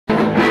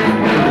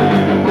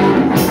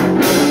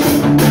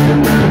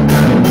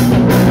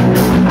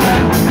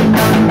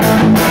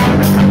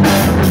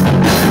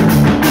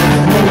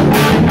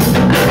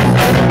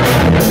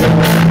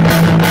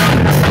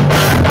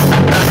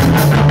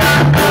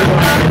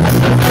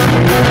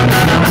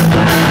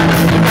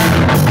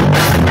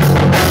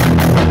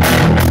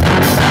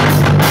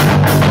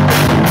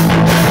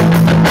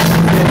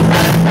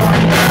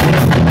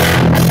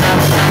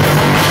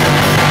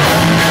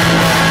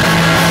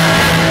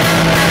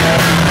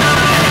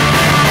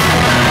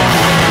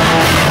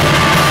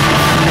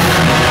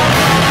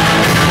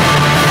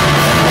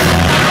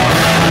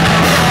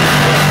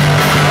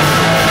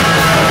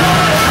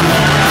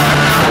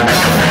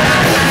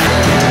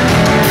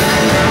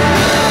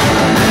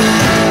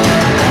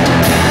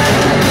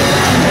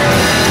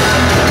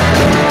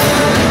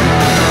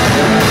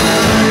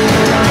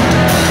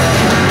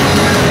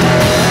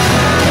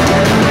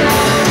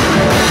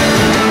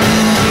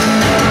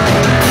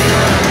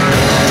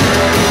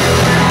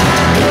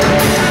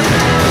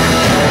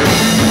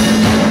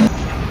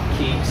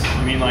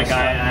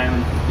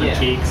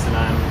Cheeks, and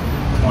I'm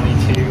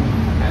 22.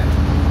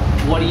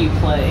 What do you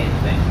play in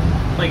the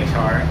band? Play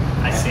guitar.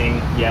 I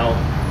sing, yell.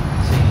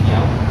 Sing and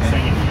yell. Okay.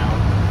 Sing and yell.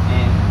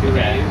 And who are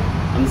Okay. you?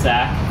 I'm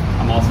Zach.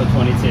 I'm also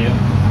 22.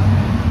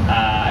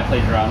 I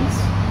play drums.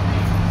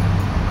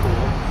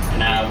 Cool.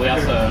 And we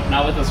also,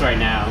 not with us right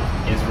now,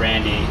 is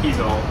Randy. He's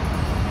old.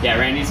 Yeah,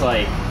 Randy's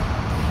like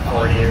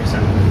 40 or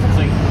something. it's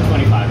like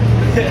 25 or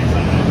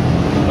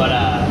something. But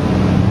I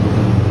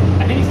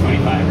think he's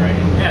 25, right?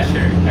 Yeah,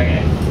 sure. Okay.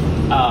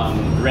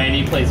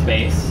 Randy plays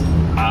bass.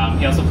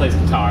 He also plays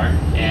guitar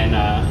in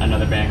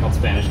another band called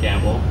Spanish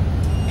Gamble.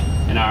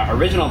 And our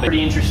original band,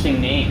 Pretty interesting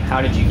name.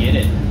 How did you get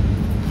it?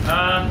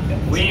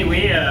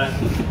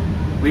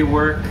 We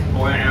work,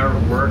 or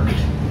worked.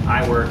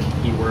 I work,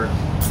 he worked.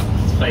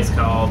 This place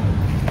called,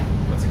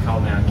 what's it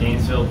called now?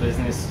 Gainesville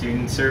Business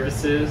Student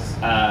Services.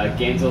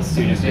 Gainesville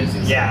Student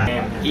Business.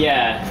 Yeah.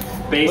 Yeah.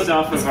 Based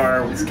off of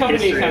our This company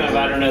history kind of,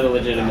 I don't know the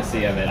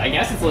legitimacy of it. I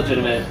guess it's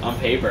legitimate on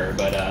paper,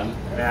 but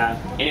Yeah.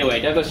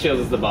 anyway, Douglas Shields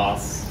is the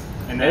boss.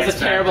 And There's a X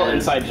terrible Factor.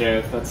 inside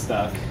joke that's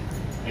stuck.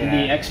 And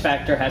the X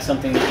Factor has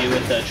something to do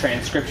with the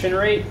transcription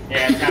rate?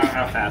 Yeah, it's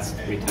how fast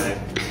we type,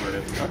 sort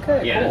of.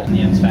 Okay, Yeah. cool.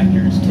 The X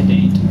Factors to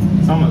date.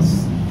 It's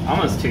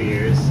almost 2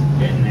 years.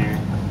 Getting there.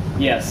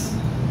 Yes.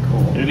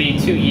 Cool. It'll be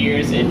 2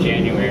 years in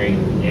January.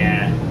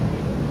 Yeah.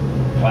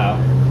 Wow.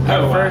 Oh,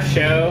 Our wow. first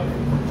show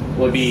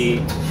will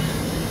be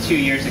 2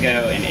 years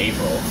ago in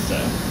April, so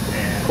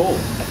Yeah. Cool.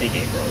 I think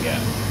April, yeah.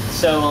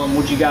 So,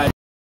 would you guys...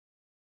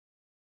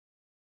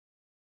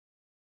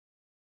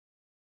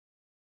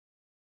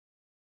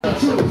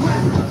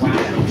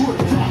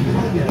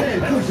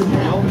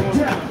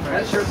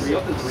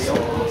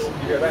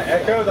 Yeah, that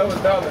echo that was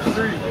down the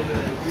street.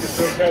 You just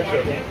don't catch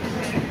it.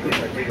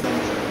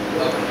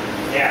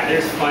 Yeah,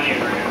 there's plenty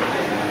of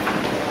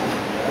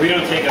room. We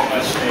don't take up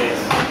much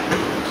space.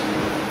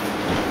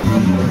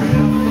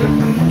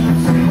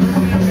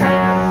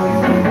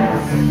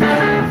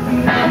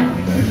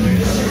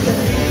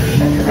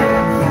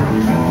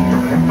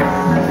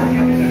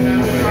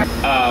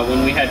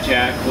 When we had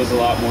Jack was a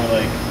lot more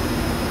like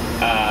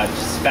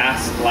just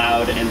fast,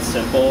 loud, and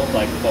simple,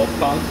 like folk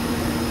punk.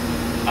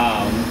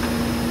 I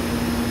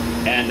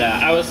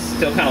was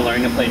still kind of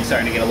learning to play,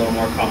 starting to get a little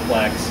more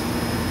complex.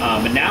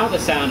 But now the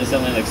sound is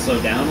definitely like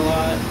slowed down a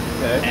lot.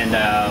 Okay. And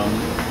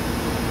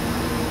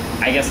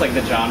I guess like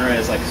the genre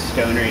is like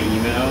stoner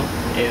emo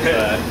is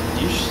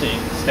Interesting.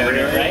 stoner,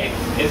 Really? right?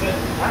 Is it?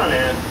 I don't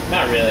know.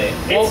 Not really.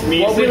 It's well, we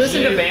music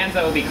listen to shit. bands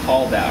that would be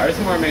called that. Ours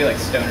is more maybe like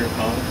stoner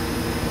punk.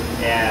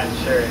 Yeah,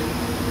 sure.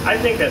 I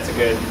think that's a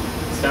good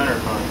stoner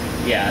punk.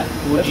 Yeah,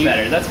 Would that's you-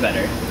 better. That's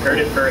better. Heard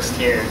it first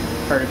here.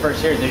 Heard it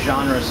first here. The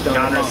genre is stoner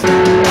Genre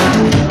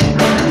punk.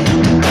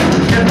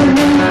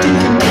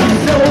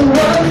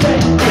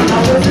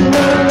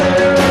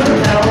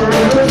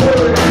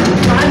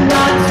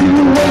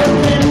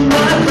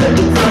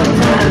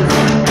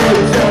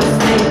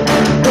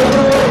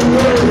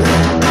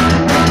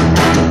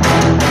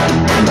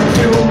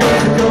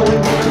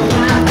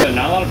 So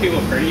not a lot of people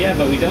have heard it yet,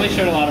 but we definitely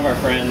showed a lot of our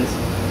friends,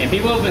 and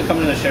people have been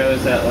coming to the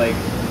shows that like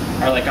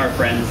are like our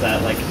friends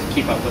that like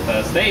keep up with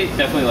us. They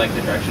definitely like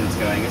the direction it's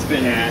going. It's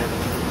been Yeah.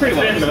 pretty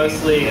well It's been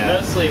received.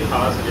 mostly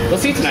positive. We'll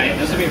see tonight.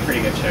 This will be a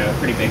pretty good show,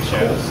 pretty big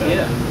show. So.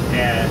 Yeah.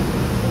 Yeah.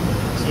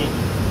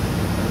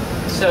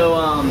 So,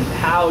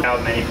 how... How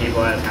many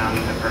people out of town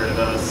have heard of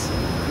us.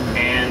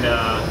 And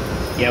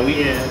Yeah,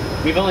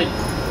 we've only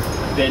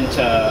been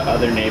to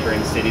other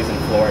neighboring cities in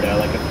Florida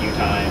like a few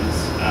times.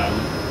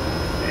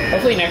 yeah.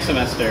 Hopefully next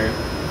semester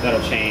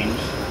that'll change.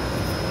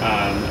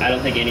 I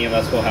don't think any of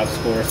us will have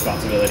school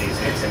responsibilities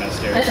next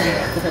semester.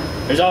 So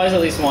there's always at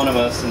least one of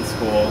us in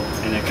school,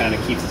 and it kind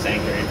of keeps us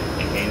anchored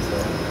in Gainesville.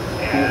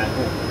 Yeah.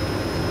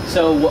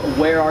 So,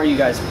 where are you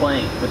guys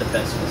playing for the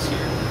festival this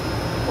year?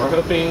 We're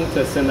hoping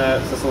to send that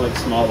to some like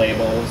small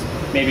labels.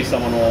 Maybe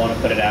someone will want to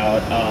put it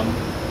out.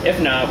 If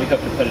not, we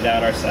hope to put it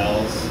out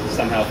ourselves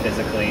somehow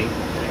physically,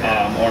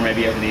 or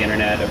maybe over the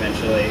internet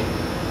eventually.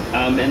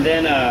 And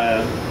then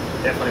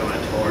Definitely want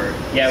to tour.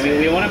 yeah,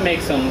 we want to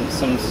make some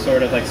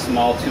sort of like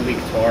small 2-week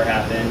tour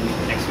happen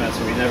next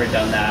semester. We've never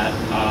done that.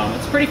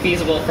 It's pretty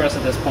feasible for us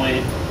at this point.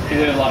 I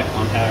think we have a lot of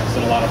contacts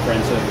and a lot of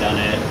friends who have done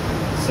it.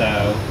 So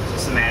It's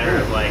just a matter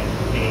of like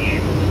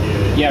being able to do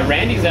it. yeah,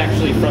 Randy's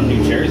actually from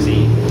New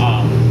Jersey.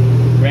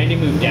 Randy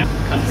moved down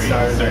country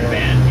to start a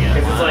band. Yeah.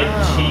 Because it's like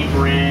cheap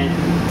rent,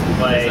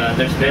 like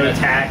There's been no a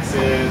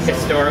taxes.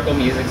 Historical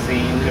music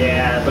scene.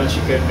 Yeah, a bunch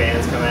of good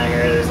bands come out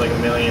here. There's like a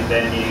million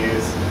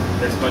venues.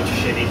 There's a bunch of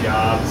shitty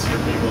jobs for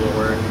people to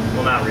work.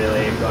 Well, not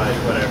really, but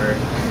whatever.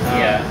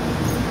 Yeah.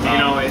 You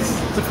know, it's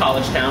a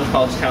college town.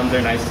 College towns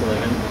are nice to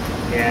live in.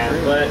 yeah.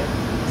 But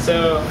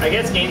so I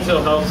guess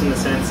Gainesville helps in the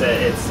sense that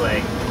it's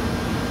like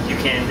you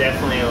can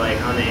definitely like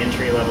on the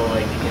entry level,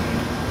 like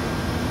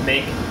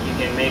you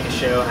can make a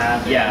show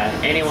happen. Yeah,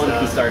 anyone So-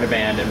 can start a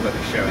band and book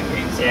a show in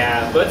Gainesville.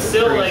 Yeah, but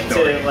still, True like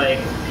story. to like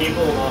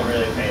people won't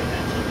really pay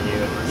attention to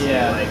you unless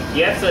Yeah. you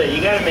like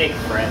you gotta make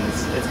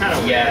friends. It's kind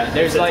of Yeah, weird.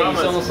 there's It's like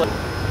it's almost like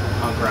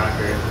punk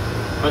rocker.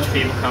 A bunch of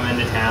people come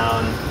into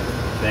town.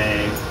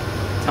 They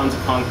tons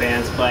of punk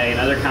bands playing,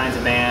 other kinds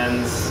of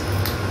bands,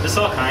 just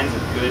all kinds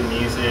of good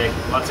music,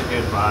 lots of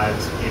good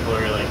vibes. People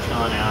are like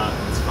chilling out.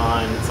 It's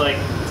fun. It's like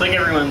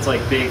everyone's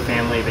like big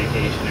family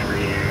vacation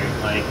every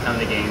year. Like come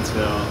to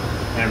Gainesville,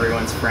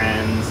 everyone's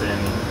friends,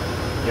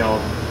 and you all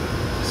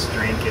just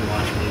drink and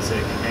watch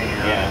music and hang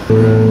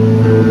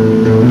out.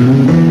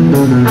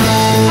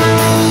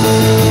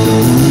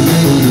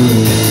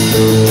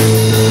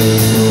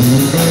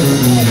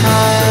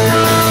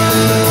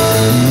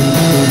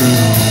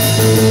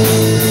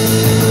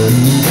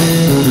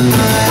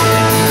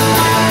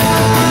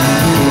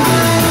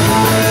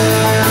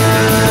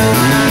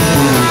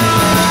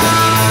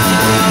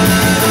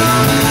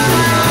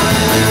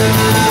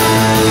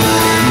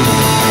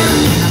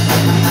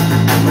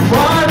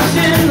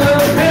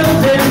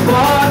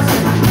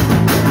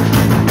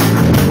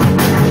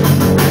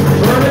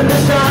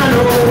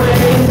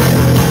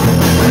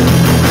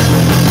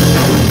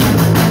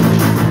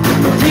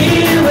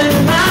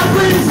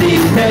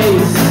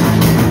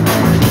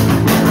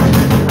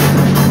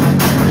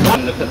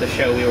 Put the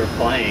show we were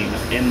playing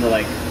in the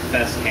like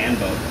fest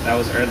handbook. That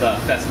was, or the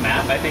fest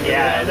map, I think.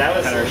 Yeah, that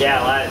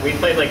was, we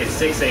played like a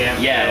 6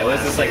 a.m. Yeah, it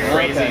was this like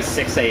crazy Okay.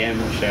 6 a.m.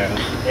 show.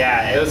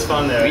 Yeah, it was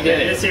fun though. We did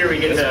it. This year we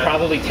get it was to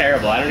probably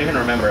terrible. I don't even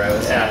remember. I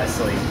was half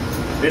asleep.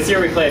 This year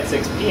we play at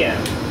 6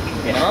 p.m.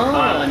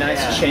 Oh, nice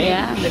yeah. change.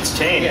 Yeah. It's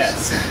changed.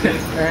 Yes.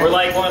 We're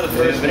like one of the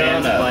first Moving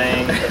on bands up.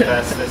 playing the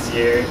fest this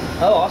year,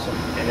 Oh, awesome.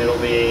 and it'll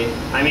be.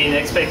 I mean, the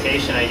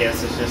expectation, I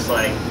guess, is just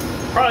like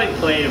probably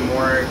play to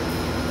more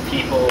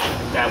people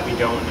that we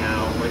don't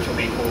know, which will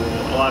be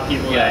cool. A lot of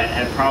people Yeah. that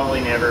have probably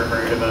never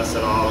heard of us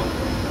at all,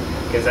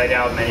 because I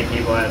doubt many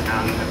people out of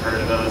town have heard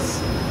of us.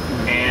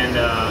 And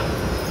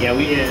Yeah,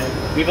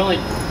 we've only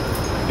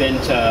been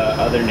to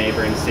other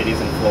neighboring cities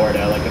in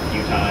Florida like a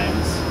few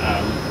times.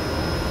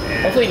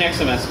 and- Hopefully next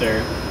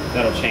semester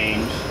that'll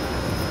change.